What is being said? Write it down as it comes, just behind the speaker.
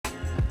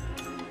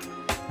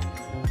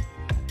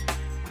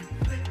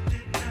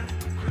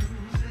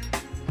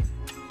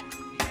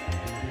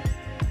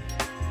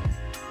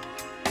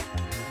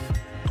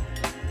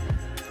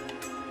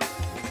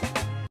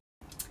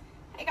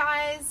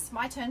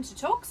turn to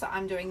talk, so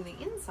I'm doing the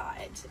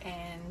inside,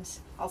 and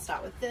I'll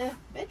start with the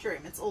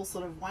bedroom. It's all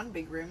sort of one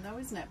big room though,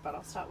 isn't it? But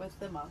I'll start with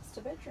the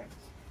master bedroom.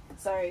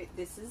 So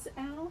this is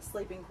our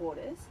sleeping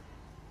quarters.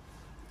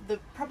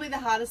 Probably the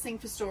hardest thing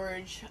for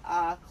storage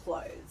are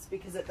clothes,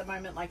 because at the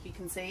moment, like you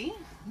can see,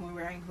 we're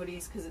wearing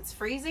hoodies because it's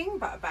freezing,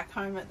 but back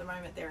home at the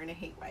moment they're in a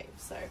heat wave,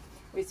 so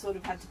we sort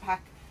of had to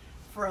pack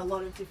for a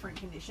lot of different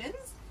conditions.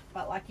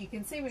 But like you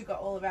can see, we've got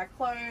all of our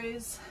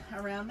clothes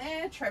around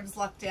there. Trev's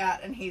lucked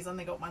out and he's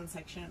only got one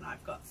section and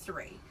I've got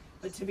three.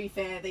 But to be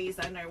fair, these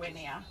are nowhere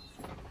near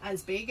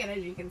as big, and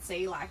as you can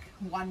see, like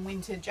one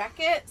winter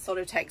jacket sort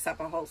of takes up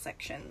a whole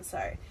section.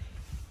 So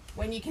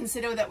when you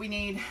consider that we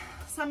need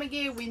summer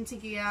gear, winter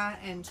gear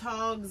and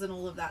togs and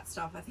all of that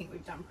stuff, I think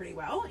we've done pretty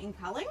well in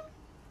culling.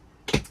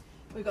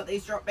 We've got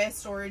these drop bear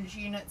storage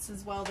units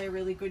as well. They're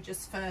really good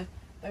just for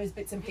those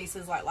bits and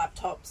pieces like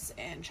laptops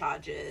and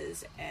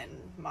chargers, and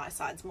my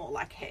side's more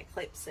like hair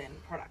clips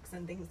and products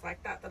and things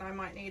like that that I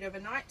might need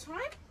overnight time.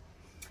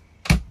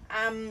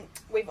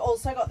 We've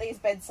also got these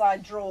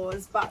bedside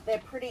drawers, but they're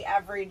pretty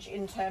average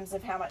in terms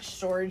of how much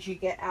storage you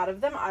get out of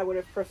them. I would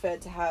have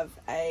preferred to have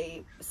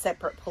a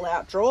separate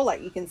pull-out drawer.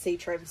 Like you can see,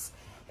 Trev's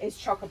is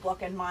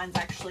chock-a-block and mine's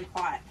actually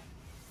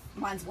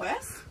mine's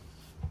worse.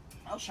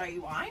 I'll show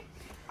you why.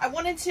 I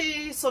wanted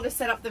to sort of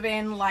set up the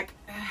van like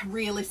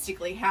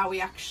realistically how we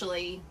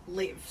actually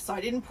live. So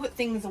I didn't put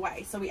things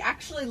away. So we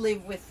actually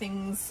live with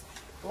things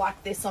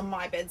like this on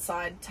my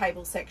bedside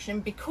table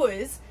section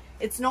because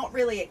it's not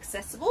really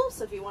accessible.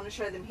 So if you want to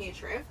show them here,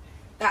 Trev,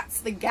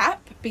 that's the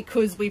gap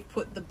because we've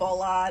put the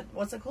bollard,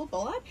 what's it called?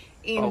 Bollard?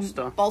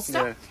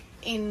 Bolster. Yeah.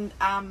 In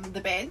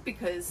the bed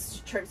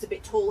because Trev's a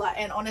bit taller,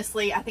 and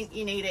honestly I think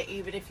you need it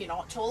even if you're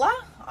not taller.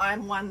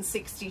 I'm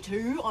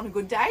 162 on a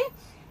good day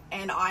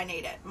and I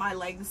need it. My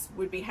legs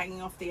would be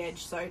hanging off the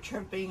edge, so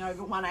Trev being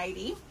over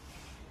 180,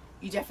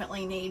 you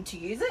definitely need to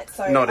use it.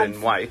 So not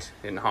in weight,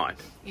 in height.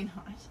 In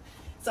height.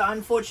 So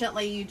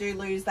unfortunately you do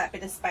lose that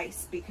bit of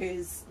space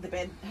because the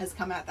bed has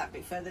come out that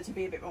bit further to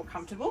be a bit more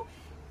comfortable.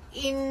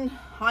 In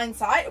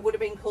hindsight, it would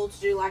have been cool to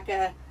do like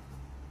a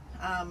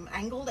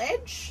angled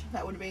edge.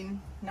 That would have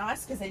been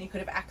nice because then you could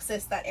have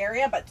accessed that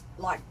area, but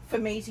like for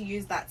me to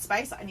use that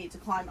space I need to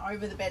climb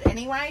over the bed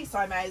anyway, so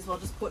I may as well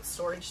just put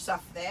storage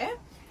stuff there.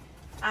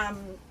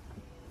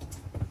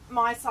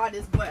 My side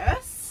is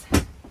worse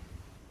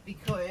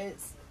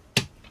because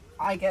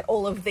I get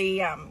all of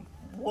the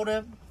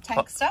water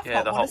tank stuff.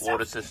 Yeah, the hot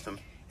water system.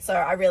 So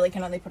I really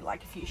can only put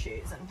like a few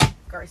shoes and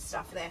gross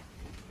stuff there.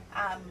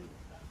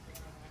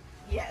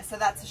 Yeah, so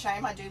that's a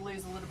shame. I do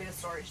lose a little bit of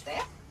storage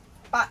there,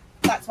 but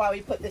that's why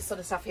we put this sort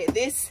of stuff here.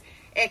 This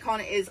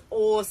aircon is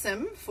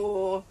awesome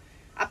for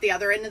up the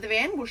other end of the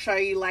van. We'll show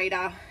you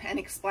later and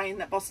explain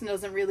that Boston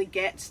doesn't really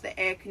get the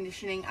air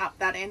conditioning up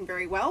that end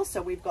very well,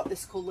 so we've got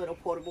this cool little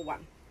portable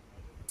one.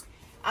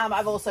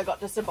 I've also got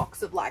just a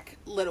box of like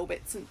little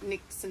bits and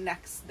nicks and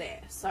knacks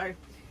there, so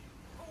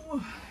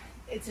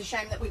it's a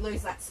shame that we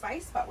lose that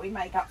space, but we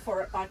make up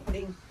for it by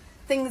putting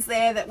things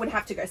there that would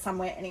have to go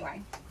somewhere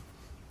anyway.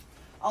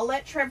 I'll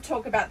let Trev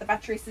talk about the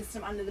battery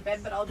system under the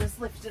bed, but I'll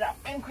just lift it up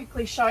and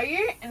quickly show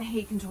you, and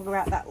he can talk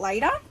about that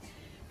later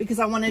because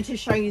I wanted to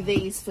show you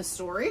these for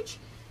storage.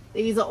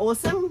 These are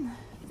awesome.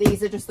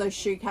 These are just those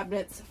shoe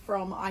cabinets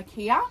from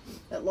IKEA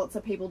that lots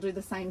of people do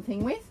the same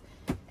thing with,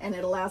 and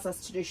it allows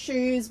us to do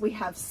shoes. We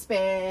have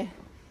spare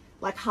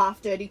like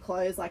half dirty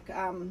clothes like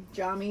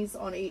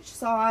jammies on each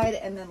side,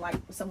 and then like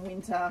some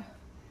winter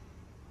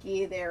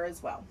gear there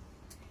as well.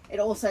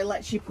 It also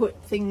lets you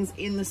put things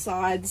in the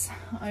sides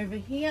over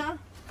here.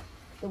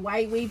 The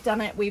way we've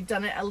done it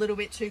a little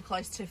bit too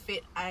close to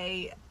fit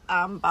a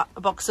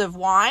box of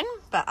wine,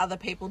 but other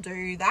people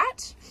do that.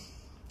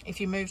 If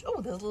you moved,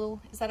 oh, there's a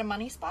little, is that a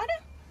money spider?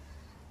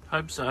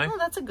 Hope so. Oh,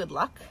 that's a good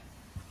luck.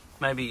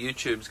 Maybe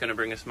YouTube's going to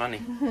bring us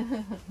money.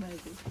 Maybe.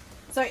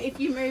 So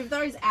if you move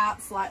those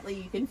out slightly,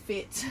 you can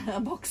fit a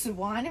box of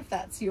wine if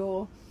that's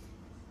your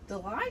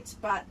delight.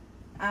 But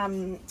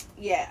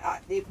yeah,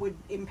 it would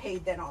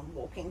impede then on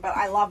walking. But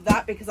I love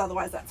that because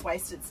otherwise that's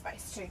wasted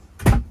space too.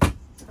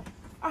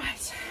 All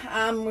right,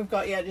 we've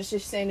got, yeah, just your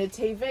standard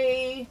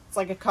TV. It's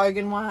like a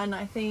Kogan one,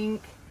 I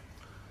think.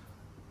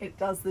 It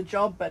does the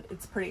job, but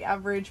it's pretty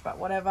average, but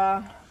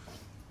whatever.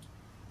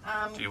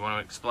 Do you want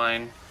to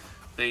explain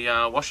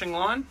the washing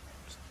line?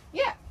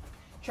 Yeah,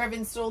 Trev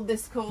installed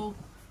this cool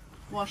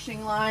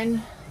washing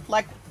line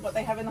like what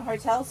they have in the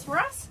hotels for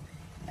us,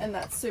 and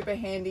that's super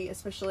handy,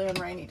 especially on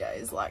rainy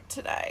days like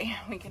today.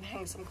 We can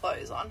hang some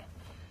clothes on.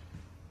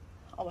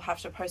 I'll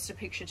have to post a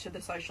picture to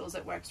the socials.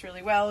 It works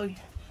really well.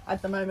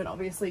 At the moment,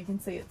 obviously, you can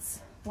see it's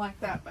like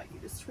that, but you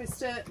just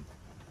twist it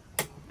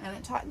and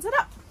it tightens it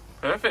up.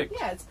 Perfect.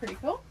 Yeah, it's pretty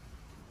cool.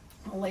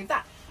 I'll leave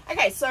that.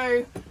 Okay,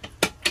 so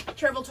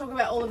Trev will talk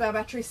about all of our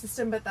battery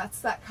system, but that's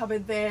that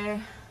cupboard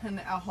there, and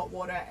our hot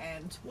water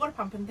and water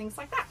pump and things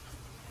like that.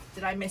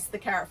 Did I miss the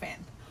Caravan?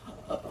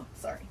 Oh,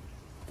 sorry.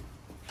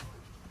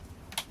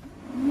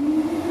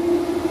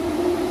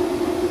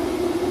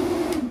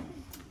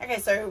 Okay, Okay,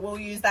 so we'll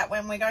use that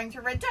when we're going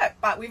through red dirt,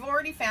 but we've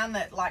already found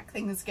that like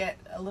things get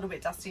a little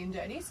bit dusty and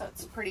dirty, so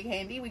it's pretty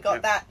handy. We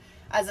got that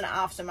as an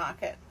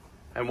aftermarket.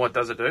 And what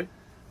does it do?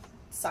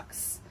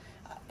 Sucks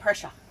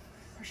pressure.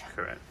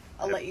 Correct.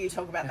 I'll let you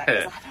talk about that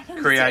because I don't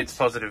understand. Creates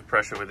positive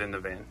pressure within the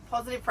van.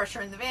 Positive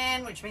pressure in the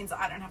van, which means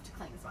I don't have to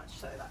clean as much,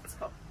 so that's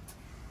cool.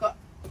 Got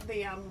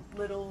the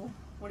little,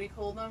 what do you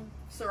call them,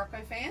 Sirocco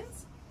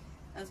fans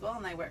as well,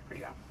 and they work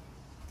pretty well.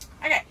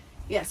 Okay,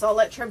 yeah, so I'll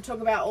let Trev talk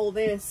about all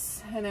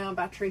this and our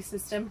battery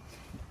system.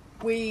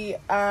 We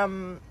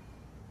obviously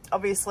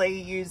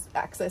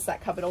access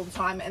that cupboard all the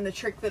time, and the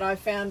trick that I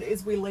found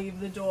is we leave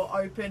the door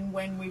open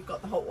when we've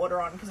got the hot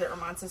water on because it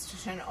reminds us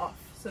to turn it off.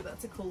 So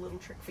that's a cool little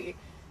trick for you.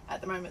 At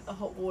the moment the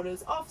hot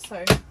water's off,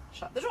 so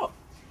shut the door.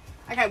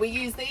 Okay, we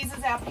use these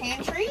as our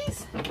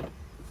pantries.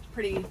 It's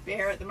pretty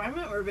bare at the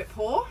moment, we're a bit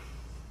poor,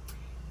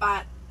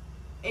 but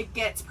it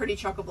gets pretty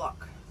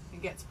chock-a-block.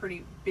 It gets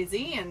pretty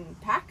busy and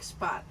packed,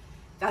 but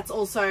that's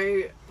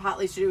also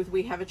partly to do with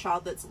we have a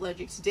child that's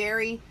allergic to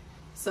dairy,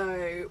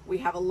 so we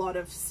have a lot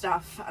of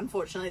stuff,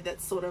 unfortunately,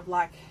 that's sort of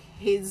like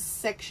his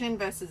section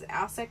versus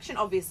our section.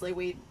 Obviously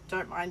we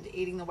don't mind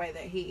eating the way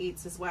that he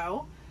eats as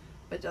well,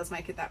 but it does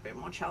make it that bit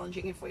more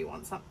challenging if we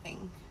want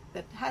something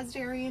that has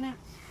dairy in it.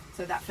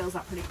 So that fills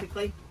up pretty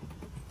quickly.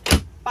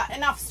 But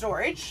enough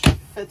storage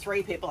for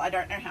 3 people. I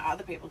don't know how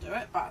other people do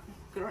it, but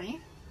good on you.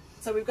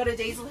 So we've got a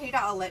diesel heater.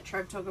 I'll let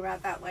Trev talk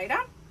about that later.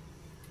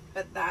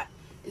 But that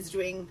is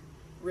doing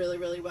really,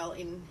 really well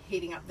in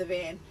heating up the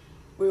van.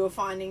 We were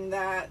finding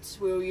that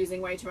we were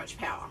using way too much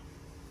power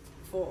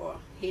for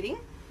heating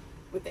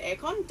with the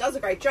aircon. Does a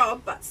great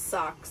job, but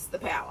sucks the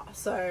power.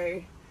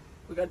 So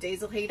we've got a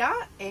diesel heater,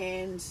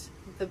 and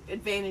the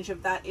advantage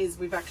of that is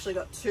we've actually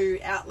got 2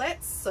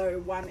 outlets. So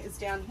one is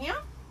down here.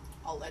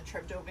 I'll let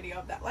Trev do a video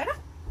of that later.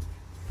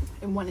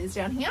 And one is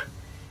down here.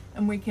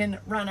 And we can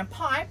run a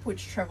pipe,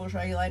 which Trev will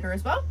show you later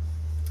as well,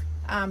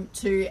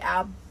 to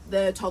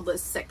the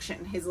toddler's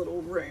section, his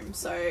little room.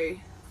 So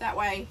that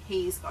way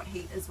he's got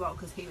heat as well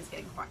because he was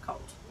getting quite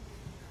cold.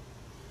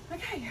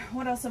 Okay,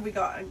 what else have we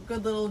got? A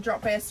good little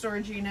drop air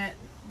storage unit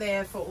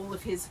there for all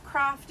of his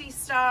crafty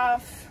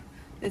stuff.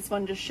 This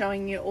one just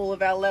showing you all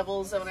of our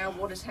levels on our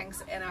water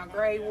tanks and our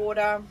grey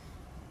water.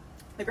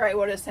 The grey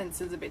water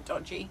sensor is a bit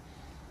dodgy,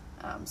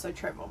 so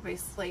Trev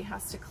obviously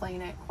has to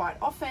clean it quite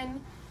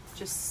often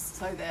just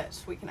so that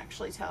we can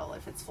actually tell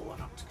if it's full or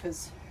not,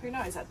 because who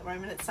knows, at the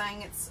moment it's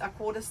saying it's a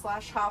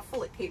quarter/half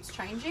full. It keeps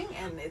changing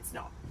and it's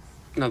not.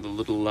 Another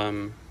little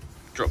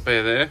drop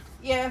bear there.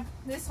 Yeah,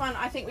 this one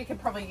I think we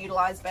could probably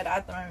utilise better.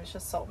 At the moment it's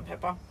just salt and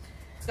pepper.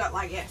 It's got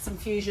like, yeah, some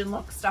fusion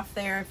lock stuff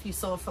there if you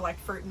saw for like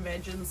fruit and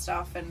veg and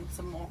stuff, and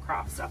some more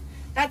craft stuff.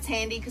 That's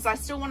handy because I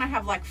still want to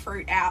have like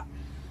fruit out,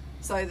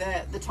 so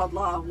that the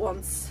toddler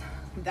wants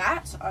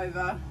that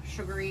over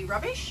sugary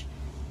rubbish.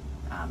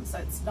 So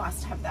it's nice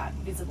to have that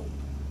visible.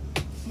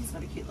 He's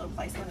got a cute little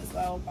placement as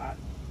well, but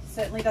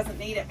certainly doesn't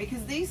need it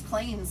because these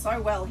clean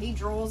so well. He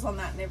draws on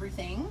that and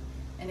everything,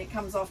 and it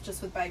comes off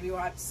just with baby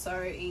wipes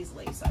so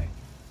easily. So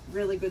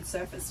really good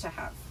surface to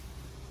have.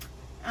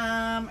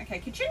 Okay,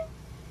 kitchen.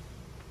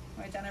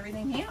 We've done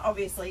everything here.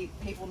 Obviously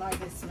people know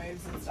this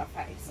moves and stuff,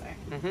 hey, so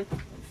we've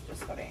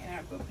just got it in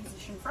a good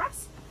position for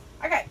us.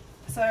 Okay,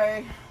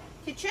 so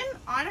kitchen,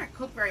 I don't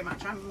cook very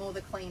much. I'm more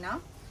the cleaner.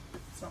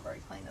 It's not very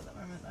clean at the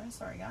moment though,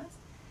 sorry guys.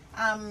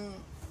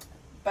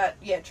 But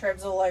yeah,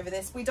 Trev's all over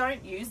this. We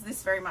don't use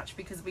this very much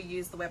because we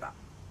use the Weber.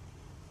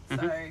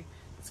 So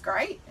it's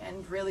great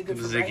and really good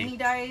for rainy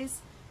days.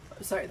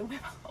 Sorry, the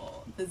Weber,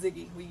 the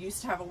Ziggy. We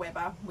used to have a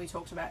Weber. We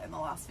talked about in the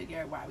last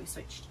video why we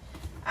switched.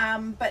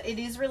 But it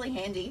is really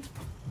handy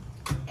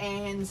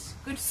and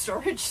good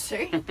storage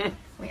too.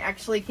 We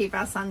actually keep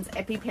our son's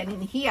EpiPen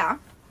in here.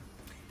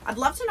 I'd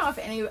love to know if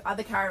any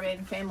other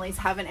Caravan families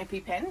have an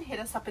EpiPen. Hit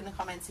us up in the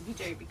comments if you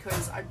do,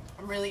 because I'm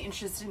really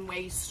interested in where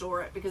you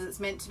store it, because it's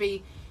meant to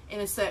be in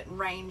a certain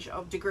range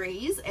of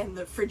degrees and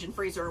the fridge and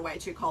freezer are way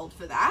too cold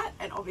for that.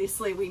 And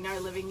obviously we know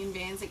living in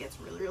vans it gets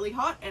really, really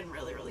hot and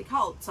really, really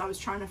cold. So I was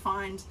trying to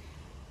find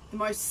the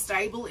most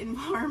stable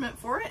environment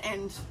for it,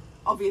 and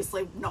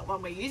obviously not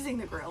when we're using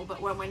the grill, but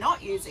when we're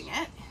not using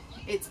it,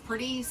 it's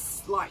pretty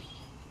like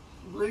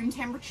room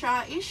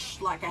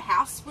temperature-ish, like a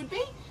house would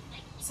be.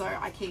 So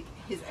I keep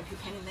his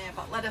EpiPen in there,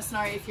 but let us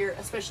know if you're,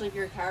 especially if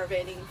you're a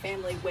caravanning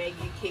family, where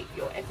you keep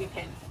your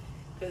EpiPen,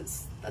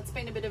 because that's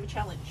been a bit of a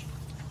challenge.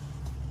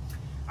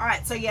 All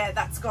right, so yeah,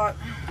 that's got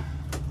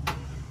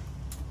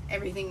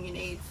everything you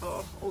need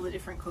for all the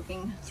different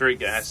cooking 3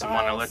 gas styles.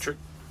 and 1 electric.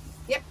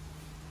 Yep.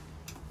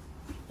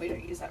 We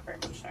don't use that very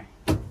much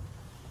though.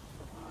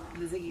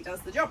 The Ziggy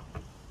does the job.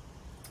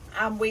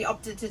 We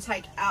opted to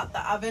take out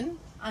the oven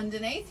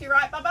underneath. You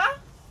right, Bubba?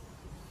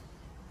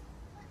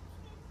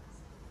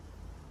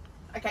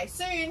 Okay,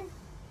 soon.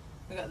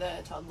 We got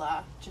the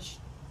toddler just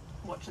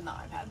watching the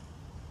iPad.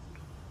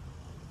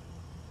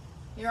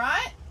 You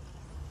right?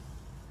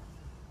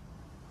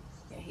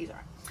 Yeah, he's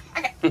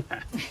alright. Okay.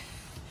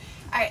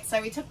 Alright,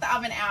 so we took the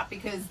oven out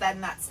because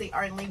then that's the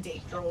only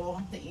deep drawer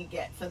that you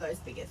get for those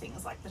bigger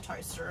things like the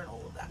toaster and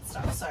all of that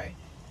stuff. So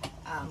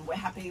we're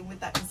happy with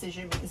that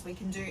decision because we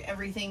can do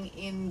everything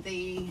in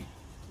the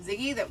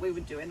Ziggy that we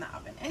would do in the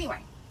oven. Anyway,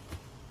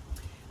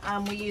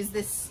 we use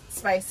this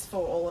space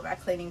for all of our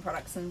cleaning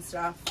products and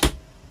stuff.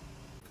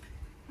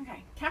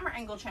 Okay, camera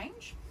angle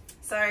change.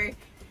 So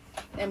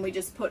then we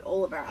just put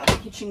all of our other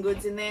kitchen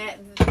goods in there.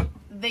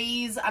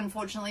 These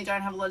unfortunately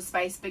don't have a lot of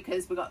space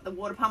because we've got the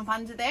water pump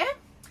under there.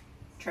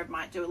 Trev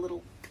might do a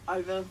little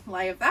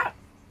overlay of that.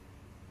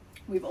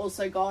 We've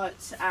also got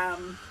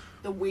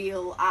the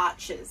wheel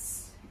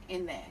arches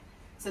in there,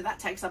 so that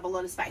takes up a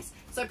lot of space.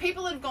 So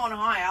people that have gone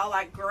higher,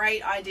 like,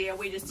 great idea.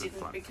 We just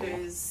didn't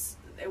because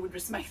it would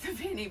just make the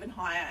van even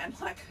higher, and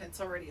like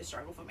it's already a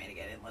struggle for me to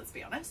get in, let's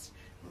be honest.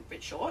 I'm a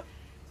bit short,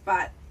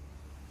 but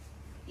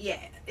yeah,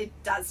 it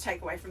does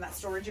take away from that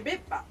storage a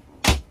bit, but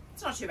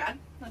it's not too bad,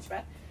 not too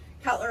bad.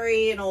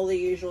 Cutlery and all the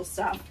usual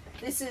stuff.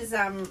 This is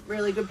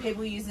really good.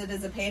 People use it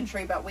as a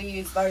pantry, but we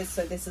use those,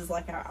 so this is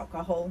like our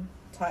alcohol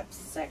type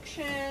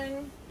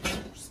section, which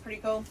is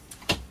pretty cool.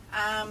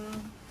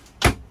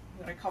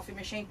 Got a coffee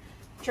machine.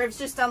 Trev's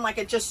just done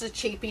like just a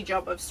cheapy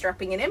job of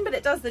strapping it in, but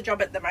it does the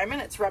job at the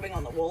moment. It's rubbing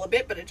on the wall a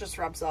bit, but it just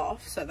rubs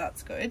off, so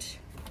that's good.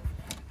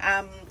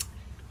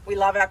 We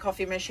love our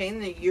coffee machine,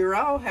 the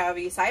Euro, however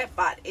you say it,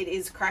 but it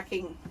is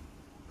cracking.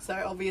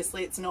 So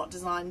obviously it's not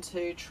designed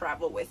to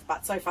travel with,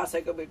 but so far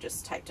so good. We've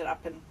just taped it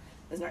up and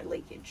there's no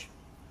leakage.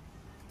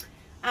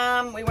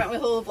 We went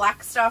with all the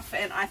black stuff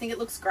and I think it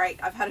looks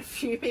great. I've had a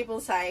few people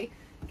say,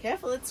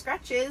 careful, it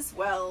scratches.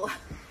 Well,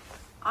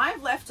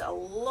 I've left a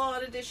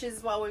lot of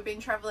dishes while we've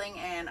been traveling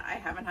and I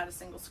haven't had a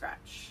single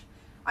scratch.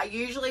 I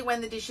usually, when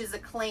the dishes are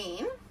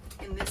clean,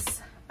 in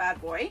this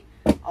bad boy,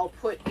 I'll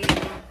put in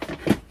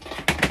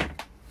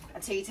a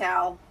tea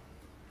towel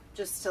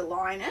just to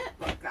line it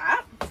like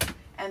that,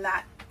 and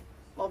that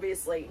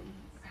obviously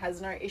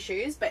has no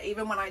issues, but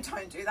even when I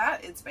don't do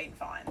that, it's been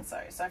fine. So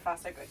far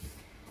so good.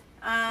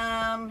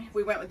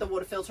 We went with the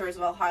water filter as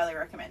well. Highly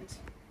recommend,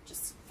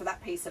 just for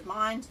that peace of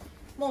mind.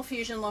 More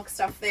Fusion Lock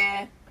stuff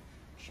there.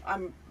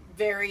 I'm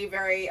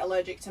very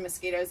allergic to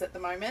mosquitoes at the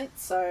moment,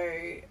 so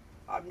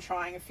I'm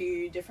trying a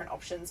few different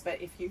options,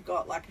 but if you've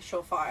got like a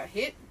surefire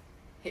hit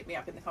me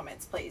up in the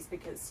comments please,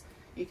 because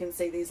you can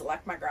see these are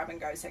like my grab and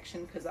go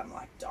section because I'm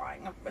like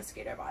dying of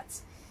mosquito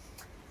bites.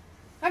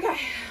 Okay,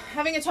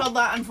 having a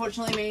toddler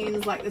unfortunately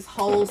means like this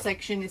whole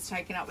section is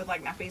taken up with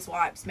like nappies,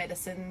 wipes,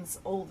 medicines,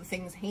 all the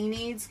things he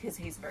needs because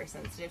he's a very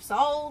sensitive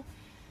soul.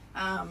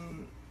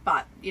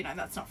 But you know,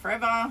 that's not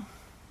forever.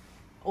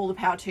 All the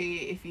power to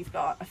you if you've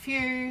got a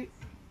few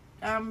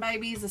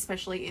babies,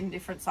 especially in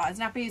different size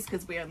nappies,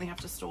 because we only have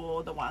to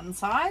store the one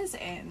size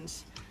and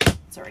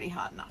it's already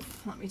hard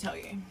enough, let me tell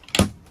you.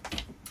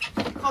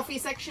 Coffee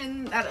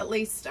section, that at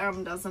least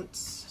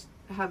doesn't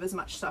have as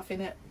much stuff in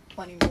it.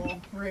 Plenty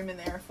more room in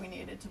there if we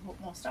needed to put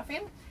more stuff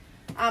in.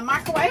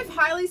 Microwave,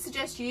 highly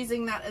suggest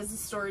using that as a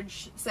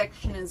storage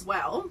section as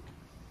well.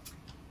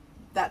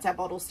 That's our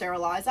bottle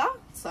sterilizer,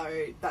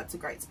 so that's a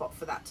great spot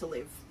for that to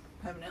live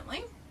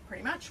permanently.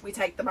 Pretty much. We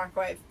take the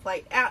microwave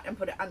plate out and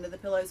put it under the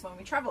pillows when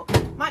we travel.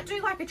 Might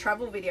do like a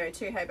travel video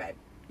too, hey babe?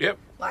 Yep.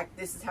 Like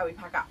this is how we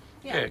pack up.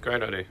 Yeah,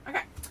 great idea.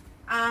 Okay.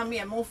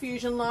 Yeah, more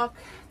Fusion Lock.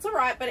 It's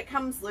alright, but it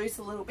comes loose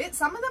a little bit.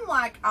 Some of them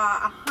like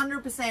are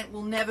 100%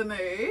 will never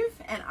move,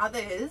 and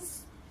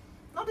others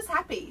not as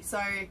happy. So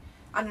I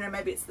don't know,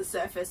 maybe it's the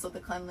surface or the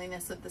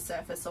cleanliness of the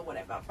surface or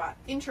whatever. But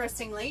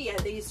interestingly, yeah,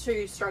 these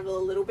two struggle a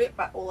little bit,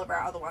 but all of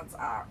our other ones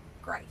are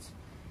great.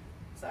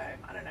 So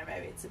I don't know,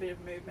 maybe it's a bit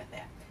of movement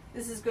there.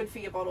 This is good for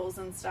your bottles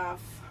and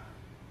stuff.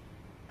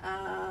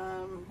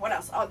 What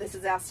else? Oh, this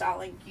is our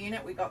Starlink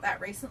unit. We got that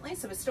recently,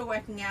 so we're still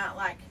working out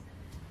like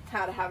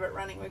how to have it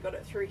running. We got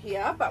it through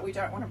here, but we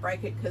don't want to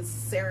break it because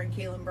Sarah and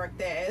Keelan broke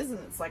theirs and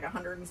it's like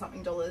 $100 and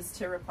something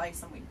to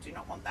replace, and we do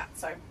not want that.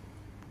 So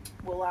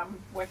we'll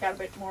work out a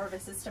bit more of a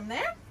system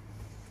there.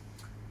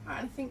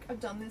 I think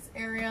I've done this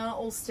area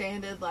all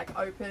standard, like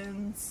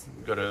opens.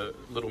 Got a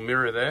little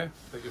mirror there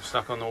that you've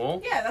stuck on the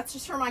wall. Yeah, that's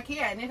just from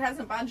IKEA and it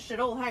hasn't budged at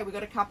all. Hey, we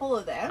got a couple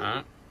of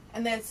them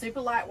and they're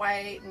super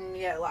lightweight and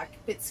yeah, like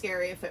a bit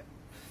scary if it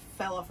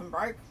fell off and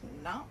broke.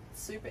 No,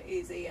 super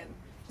easy and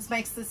just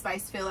makes the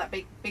space feel that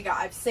bigger.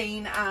 I've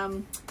seen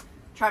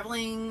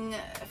traveling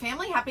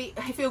family,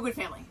 feel good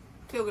family.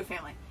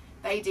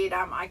 They did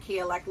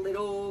IKEA like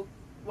little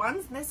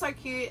ones and they're so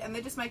cute and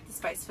they just make the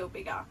space feel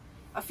bigger.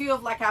 A few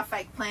of like our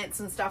fake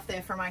plants and stuff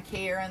there from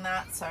IKEA and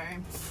that, so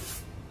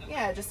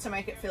yeah, just to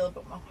make it feel a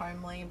bit more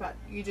homely. But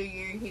you do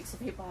you, heaps of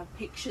people have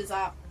pictures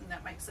up and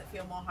that makes it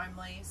feel more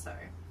homely, so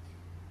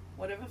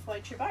whatever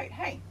floats your boat.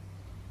 Hey,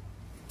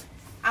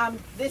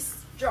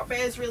 this drop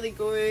bear is really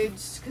good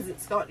because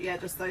it's got, yeah,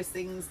 just those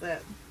things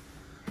that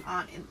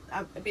aren't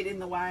a bit in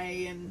the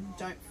way and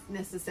don't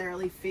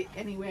necessarily fit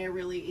anywhere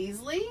really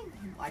easily,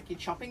 like your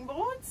chopping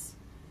boards.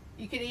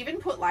 You could even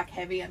put like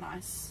heavier,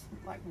 nice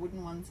like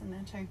wooden ones in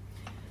there too.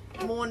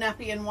 More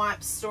nappy and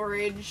wipes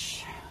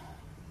storage.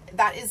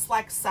 That is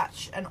like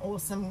such an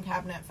awesome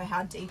cabinet for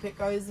how deep it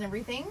goes and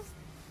everything.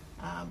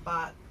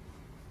 But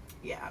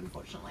yeah,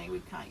 unfortunately we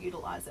can't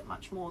utilize it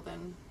much more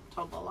than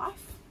toddler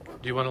life.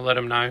 Do you want to let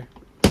them know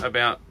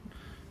about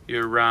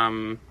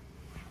your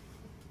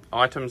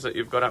items that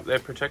you've got up there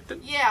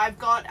protected? Yeah, I've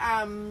got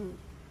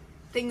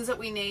things that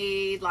we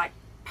need, like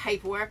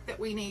paperwork that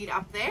we need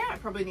up there. I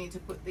probably need to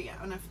put the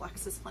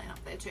anaphylaxis plan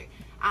up there too.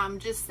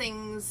 Just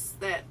things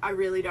that I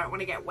really don't want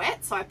to get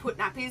wet, so I put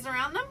nappies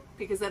around them,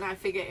 because then I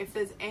figure if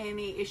there's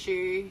any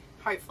issue,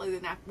 hopefully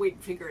we'd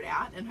figure it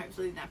out, and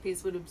hopefully the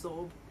nappies would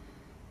absorb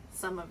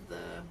some of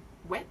the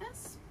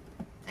wetness.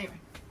 Anyway,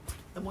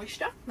 the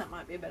moisture, that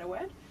might be a better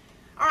word.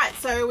 All right,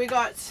 so we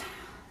got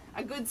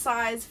a good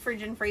size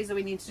fridge and freezer.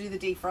 We need to do the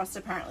defrost.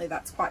 Apparently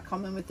that's quite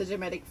common with the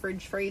Dometic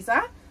fridge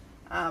freezer,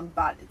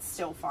 but it's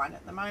still fine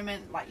at the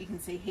moment. Like you can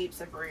see,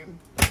 heaps of room.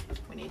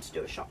 We need to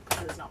do a shop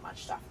because there's not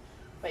much stuff,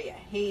 but yeah,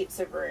 heaps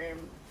of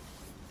room.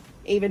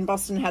 Even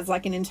Boston has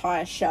like an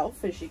entire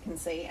shelf, as you can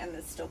see, and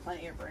there's still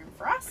plenty of room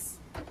for us.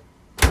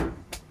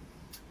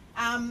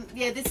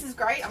 Yeah, this is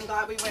great. I'm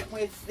glad we went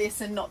with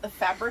this and not the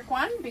fabric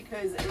one,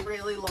 because it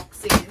really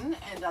locks in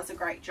and does a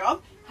great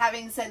job.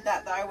 Having said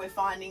that though, we're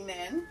finding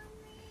then,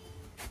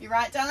 you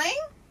right, darling?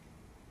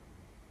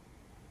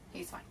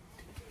 He's fine.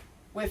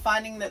 We're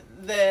finding that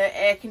the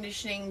air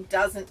conditioning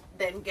doesn't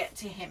then get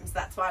to him. So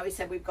that's why we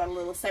said we've got a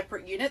little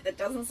separate unit that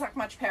doesn't suck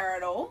much power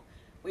at all.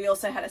 We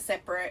also had a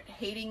separate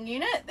heating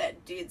unit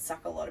that did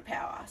suck a lot of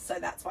power. So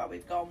that's why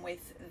we've gone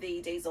with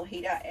the diesel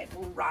heater, and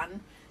will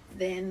run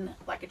then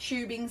like a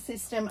tubing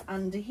system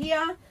under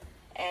here,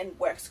 and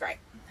works great.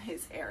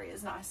 His area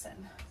is nice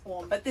and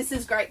warm. But this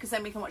is great because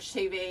then we can watch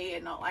TV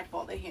and not like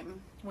bother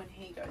him when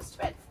he goes to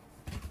bed.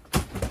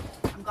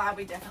 I'm glad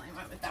we definitely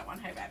went with that one.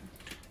 Hey,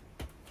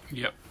 babe.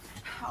 Yep.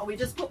 Oh, we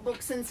just put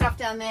books and stuff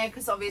down there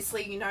because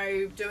obviously, you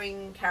know,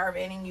 doing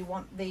caravanning, you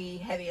want the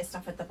heavier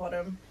stuff at the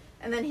bottom,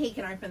 and then he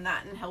can open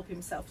that and help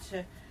himself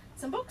to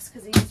some books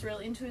because he's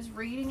really into his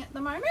reading at the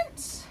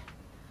moment.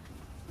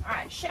 All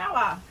right,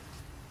 shower.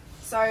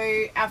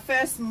 So our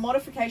first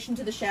modification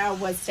to the shower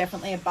was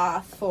definitely a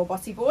bath for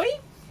Bossy Boy.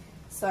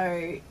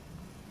 So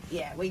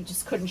yeah, we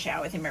just couldn't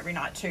shower with him every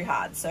night too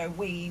hard. So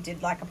we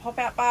did like a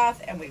pop-out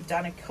bath, and we've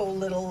done a cool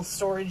little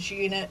storage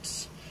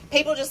unit.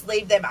 People just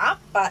leave them up,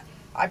 but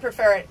I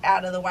prefer it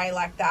out of the way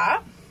like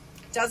that.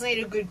 It does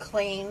need a good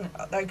clean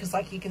though, because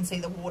like you can see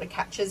the water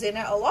catches in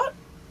it a lot.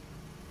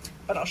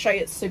 But I'll show you,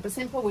 it's super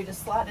simple. We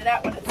just slide it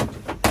out when it's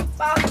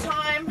bath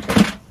time.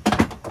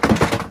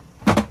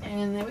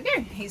 And there we go,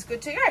 he's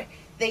good to go.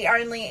 The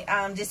only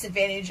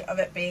disadvantage of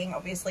it being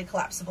obviously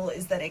collapsible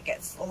is that it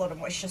gets a lot of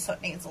moisture, so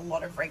it needs a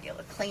lot of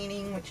regular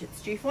cleaning, which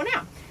it's due for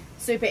now.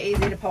 Super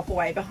easy to pop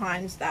away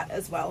behind that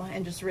as well,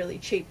 and just really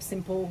cheap,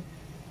 simple,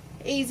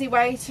 easy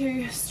way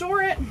to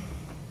store it.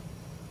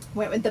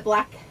 Went with the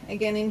black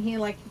again in here,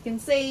 like you can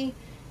see,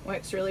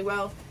 works really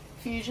well.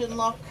 Fusion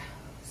lock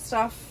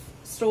stuff,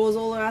 stores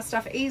all of our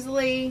stuff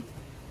easily,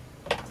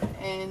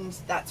 and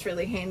that's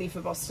really handy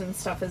for Boston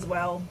stuff as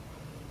well.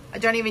 I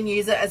don't even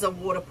use it as a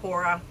water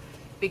pourer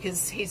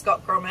because he's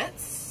got grommets,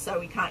 so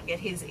we can't get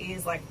his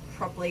ears like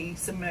properly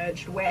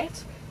submerged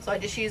wet. So I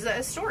just use it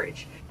as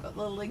storage. Got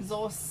little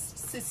exhaust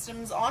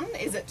systems on.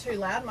 Is it too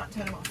loud? Might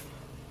turn them off.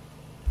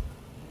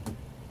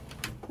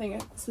 There you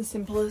go. It's as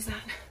simple as that.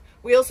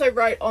 We also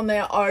wrote on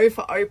there O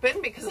for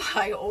open because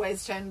I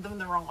always turned them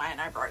the wrong way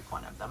and I broke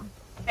one of them.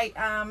 Hey,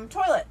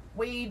 toilet.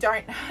 We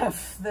don't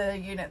have the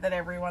unit that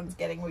everyone's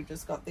getting. We've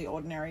just got the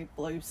ordinary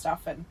blue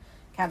stuff and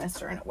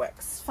canister, and it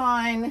works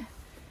fine.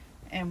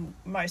 And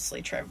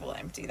mostly Trev will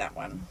empty that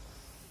one.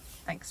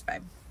 Thanks,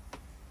 babe.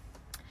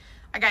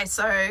 Okay,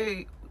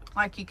 so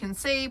like you can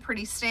see,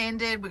 pretty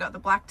standard. We got the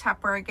black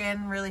tapper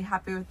again, really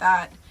happy with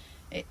that.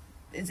 It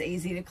is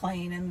easy to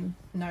clean and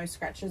no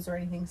scratches or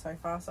anything. So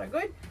far so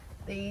good.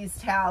 These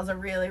towels are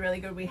really, really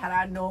good. We had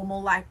our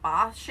normal like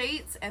bath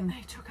sheets and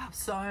they took up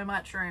so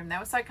much room. They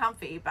were so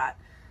comfy, but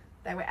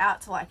they were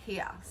out to like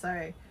here.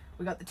 So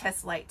we got the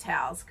Tessellate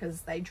towels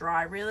because they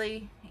dry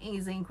really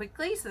easy and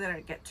quickly, so they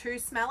don't get too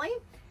smelly,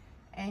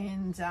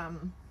 and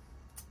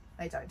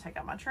they don't take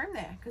up much room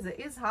there because it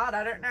is hard.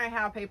 I don't know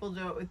how people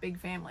do it with big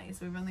families.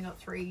 We've only got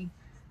 3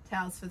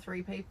 towels for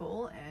 3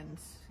 people, and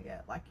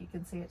yeah, like you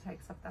can see, it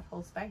takes up that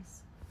whole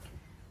space.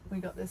 We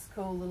got this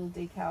cool little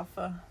decal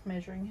for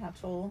measuring how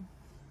tall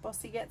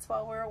Bossy gets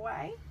while we're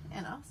away,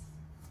 and us.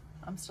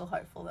 I'm still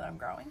hopeful that I'm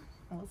growing.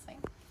 We'll see.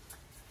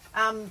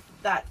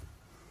 That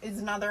is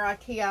another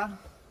IKEA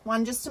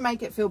one, just to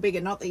make it feel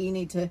bigger. Not that you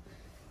need to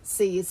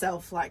see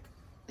yourself like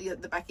the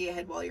back of your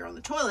head while you're on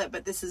the toilet,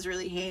 but this is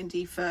really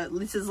handy for,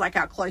 this is like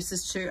our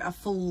closest to a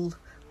full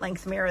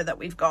length mirror that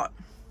we've got,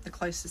 the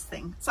closest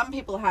thing. Some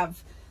people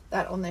have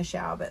that on their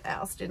shower, but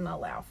ours didn't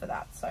allow for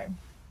that. So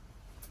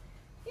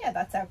yeah,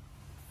 that's our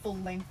full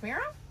length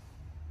mirror.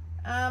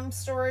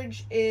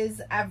 Storage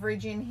is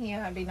average in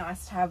here. It'd be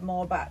nice to have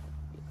more, but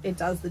it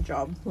does the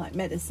job, like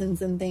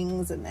medicines and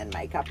things, and then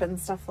makeup and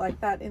stuff like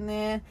that in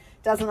there.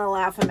 Doesn't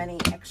allow for many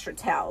extra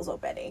towels or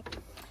bedding.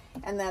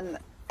 And then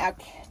our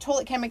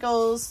toilet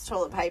chemicals,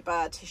 toilet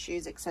paper,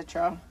 tissues,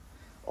 etc.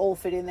 all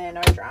fit in there,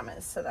 no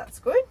dramas, so that's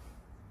good.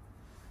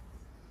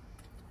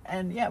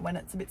 And yeah, when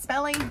it's a bit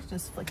smelly,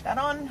 just flick that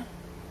on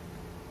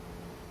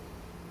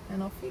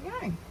and off you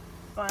go.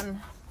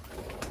 Fun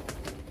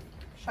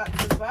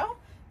shuts as well.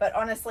 But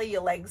honestly,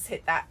 your legs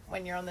hit that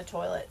when you're on the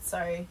toilet. So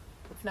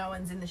if no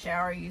one's in the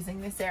shower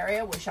using this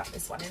area, we'll shut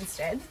this one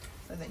instead.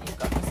 So then you've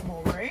got this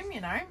more room,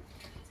 you know.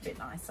 It's a bit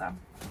nicer.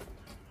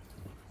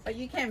 But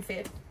you can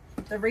fit.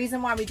 The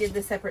reason why we did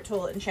the separate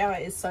toilet and shower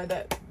is so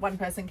that one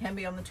person can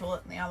be on the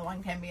toilet and the other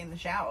one can be in the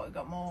shower. We've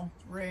got more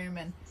room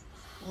and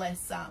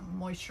less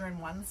moisture in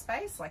one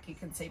space. Like you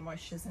can see,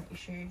 moisture's an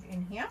issue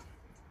in here.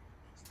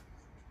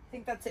 I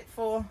think that's it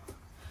for...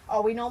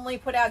 Oh, we normally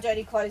put our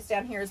dirty clothes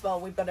down here as well.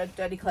 We've got a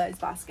dirty clothes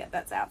basket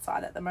that's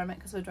outside at the moment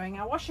because we're doing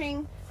our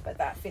washing, but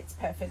that fits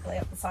perfectly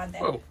up the side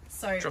there. Whoa,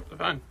 so drop the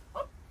phone.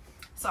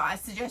 So I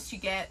suggest you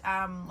get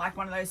like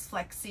one of those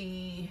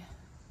flexi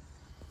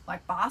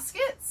like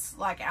baskets.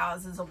 Like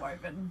ours is a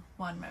woven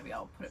one. Maybe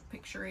I'll put a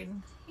picture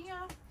in here.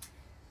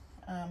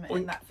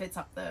 And that fits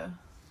up the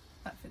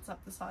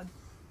side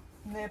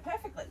there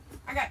perfectly.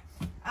 Okay,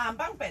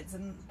 bunk beds,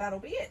 and that'll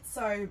be it.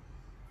 So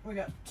we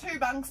got 2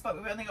 bunks, but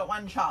we've only got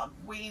 1 child.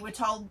 We were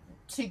told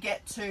to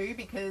get 2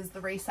 because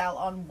the resale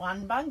on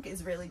 1 bunk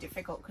is really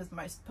difficult because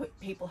most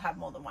people have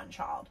more than 1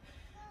 child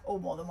or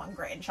more than 1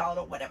 grandchild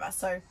or whatever.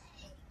 So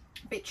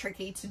a bit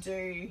tricky to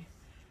do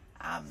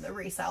the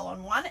resale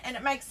on 1. And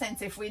it makes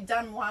sense. If we'd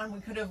done 1, we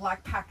could have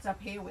like packed up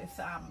here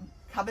with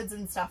cupboards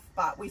and stuff,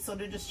 but we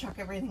sort of just chuck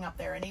everything up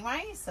there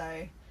anyway. So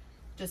it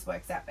just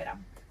works out better.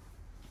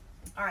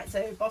 All right,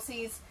 so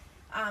Bossy's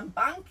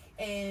bunk,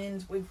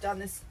 and we've done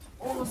this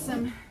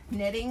awesome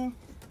netting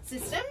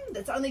system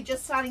that's only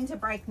just starting to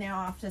break now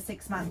after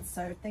 6 months,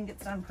 so I think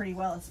it's done pretty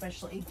well,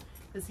 especially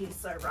because he's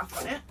so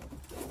rough on it.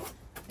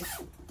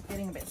 It's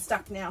getting a bit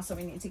stuck now, so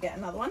we need to get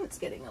another one. It's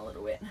getting a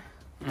little bit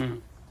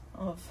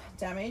of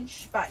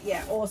damage, but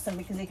yeah, awesome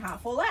because he can't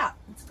fall out.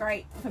 It's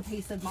great for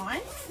peace of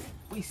mind.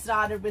 We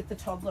started with the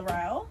toddler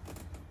rail,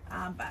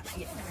 but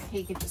yeah,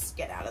 he could just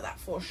get out of that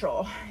for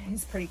sure.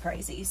 He's pretty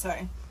crazy, so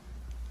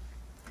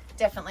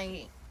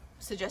definitely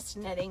suggest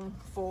netting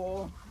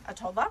for a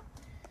toddler,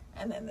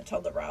 and then the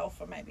toddler rail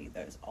for maybe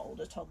those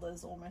older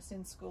toddlers almost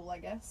in school, I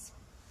guess.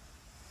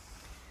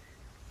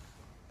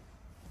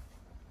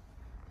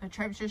 So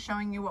Trev's just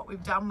showing you what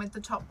we've done with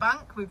the top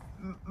bunk. We've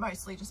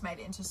mostly just made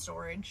it into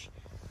storage.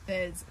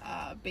 There's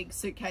a big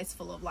suitcase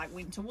full of like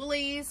winter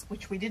woolies,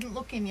 which we didn't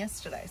look in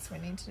yesterday, so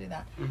we need to do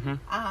that.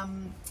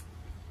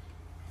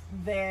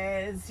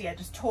 There's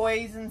just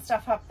toys and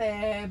stuff up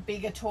there,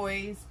 bigger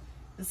toys.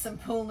 There's some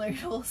pool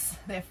noodles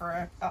there for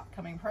an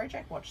upcoming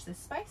project. Watch this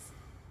space.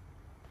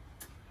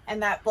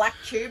 And that black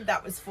tube,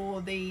 that was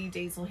for the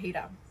diesel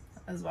heater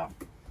as well.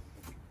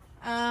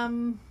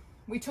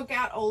 We took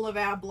out all of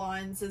our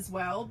blinds as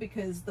well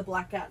because the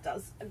blackout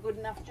does a good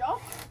enough job.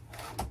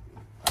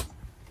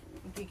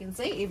 If you can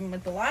see, even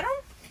with the light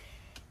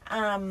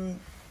on.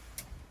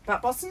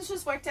 But Boston's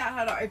just worked out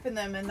how to open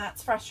them, and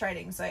that's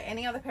frustrating. So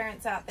any other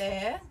parents out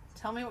there,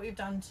 tell me what you've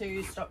done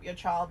to stop your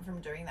child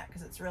from doing that,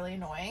 because it's really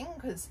annoying.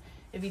 Because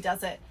if he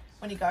does it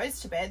when he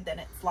goes to bed, then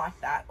it's like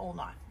that all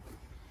night.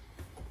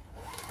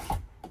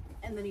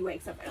 And then he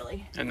wakes up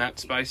early. And that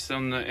space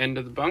on the end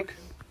of the bunk?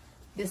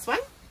 This one?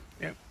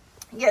 Yep.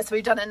 Yes,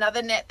 we've done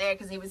another net there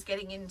because he was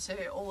getting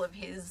into all of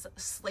his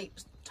sleep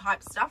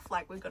type stuff.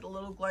 Like we've got a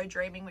little glow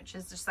dreaming, which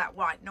is just that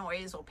white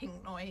noise or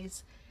pink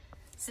noise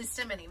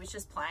system, and he was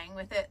just playing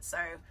with it. So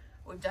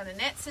we've done a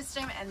net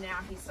system, and now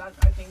he started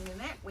opening the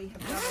net. We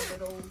have done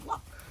a little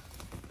lock.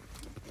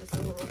 Just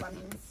a little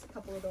Bunnings, a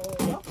couple of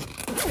dollar lock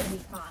that he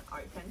can't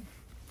open.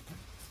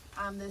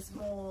 There's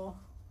more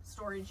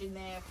storage in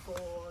there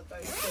for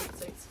those sleep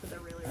suits for the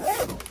really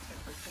cold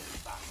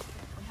temperatures, but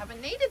we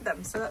haven't needed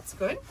them, so that's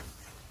good.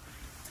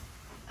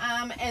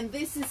 And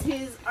this is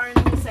his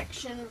own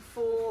section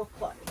for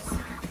clothes.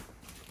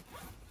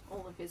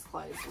 All of his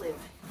clothes live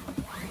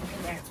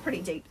in there. It's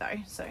pretty deep though,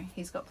 so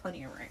he's got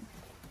plenty of room.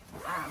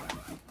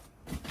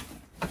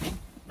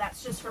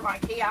 That's just from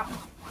IKEA,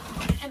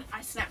 and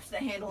I snapped the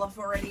handle off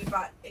already,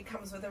 but it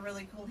comes with a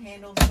really cool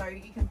handle so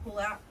you can pull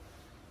out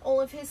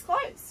all of his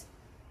clothes.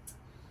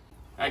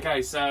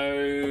 Okay,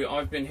 so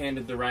I've been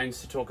handed the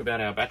reins to talk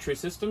about our battery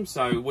system.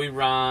 So we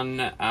run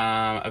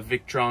a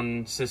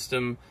Victron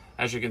system.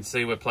 As you can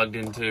see, we're plugged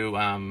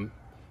into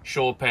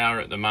shore power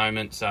at the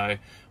moment, so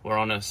we're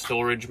on a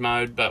storage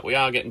mode, but we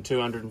are getting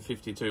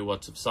 252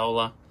 watts of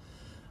solar.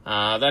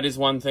 That is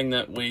one thing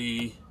that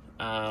we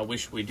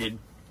wish we did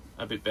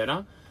a bit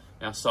better.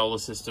 Our solar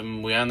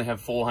system, we only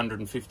have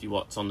 450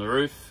 watts on the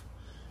roof,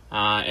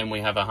 and we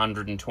have a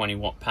 120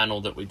 watt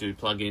panel that we do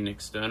plug in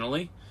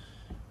externally.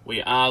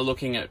 We are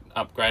looking at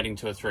upgrading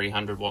to a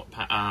 300 watt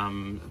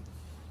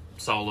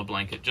solar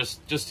blanket,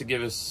 just to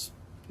give us,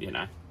 you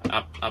know,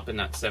 up in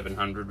that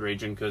 700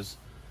 region, because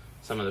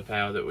some of the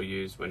power that we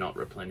use, we're not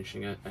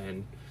replenishing it,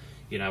 and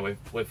you know,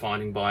 we're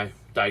finding by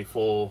day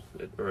 4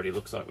 it already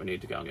looks like we need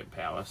to go and get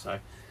power. So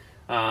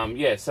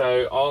yeah,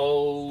 so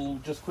I'll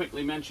just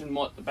quickly mention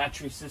what the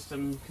battery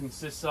system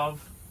consists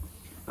of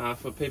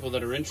for people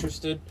that are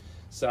interested.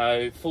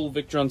 So full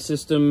Victron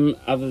system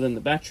other than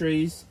the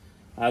batteries.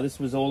 This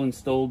was all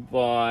installed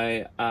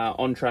by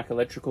On Track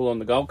Electrical on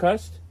the Gold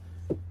Coast.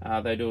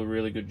 They do a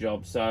really good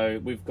job.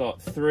 So we've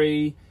got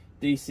 3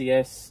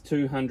 DCS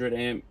 200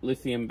 amp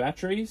lithium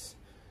batteries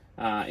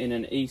in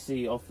an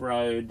EC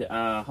off-road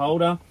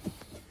holder.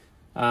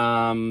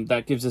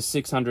 That gives us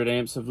 600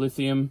 amps of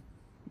lithium.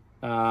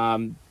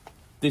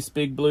 This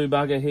big blue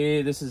bugger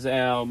here, this is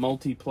our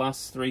Multi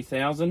Plus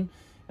 3000.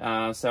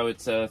 So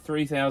it's a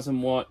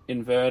 3000 watt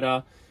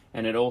inverter,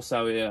 and it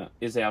also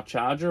is our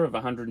charger of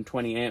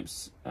 120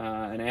 amps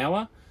an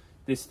hour.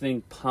 This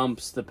thing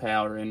pumps the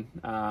power in.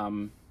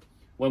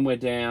 When we're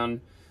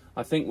down,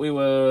 I think we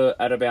were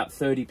at about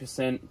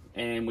 30%,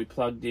 and we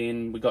plugged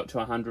in, we got to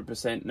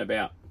 100% in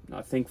about,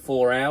 I think,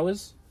 4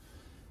 hours.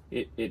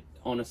 It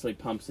honestly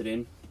pumps it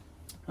in.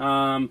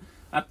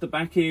 At the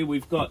back here,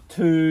 we've got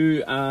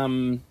two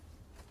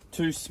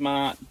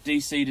smart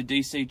DC to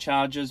DC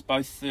chargers,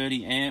 both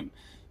 30 amp.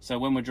 So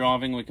when we're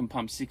driving, we can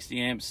pump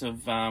 60 amps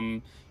of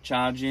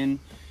charge in.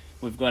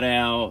 We've got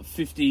our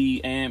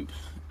 50 amp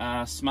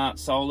smart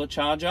solar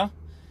charger.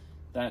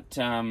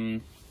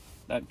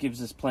 That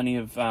gives us plenty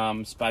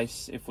of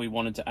space if we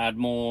wanted to add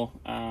more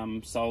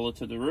solar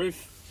to the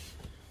roof.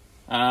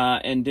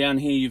 And down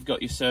here, you've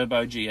got your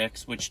Serbo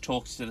GX, which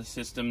talks to the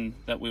system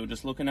that we were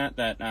just looking at,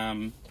 that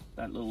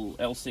little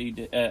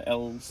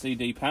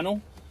LCD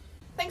panel.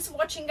 Thanks for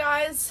watching,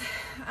 guys.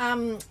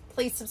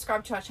 Please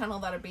subscribe to our channel.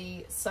 That'd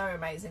be so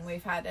amazing.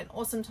 We've had an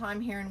awesome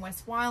time here in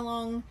West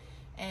Wyalong,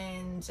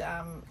 and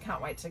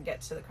can't wait to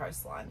get to the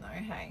coastline though.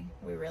 Hey,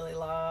 we really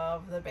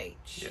love the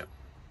beach. Yep.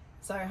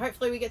 So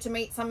hopefully we get to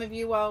meet some of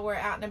you while we're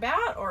out and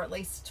about, or at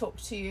least talk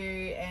to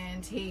you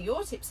and hear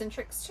your tips and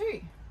tricks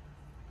too.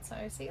 So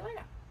see you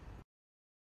later.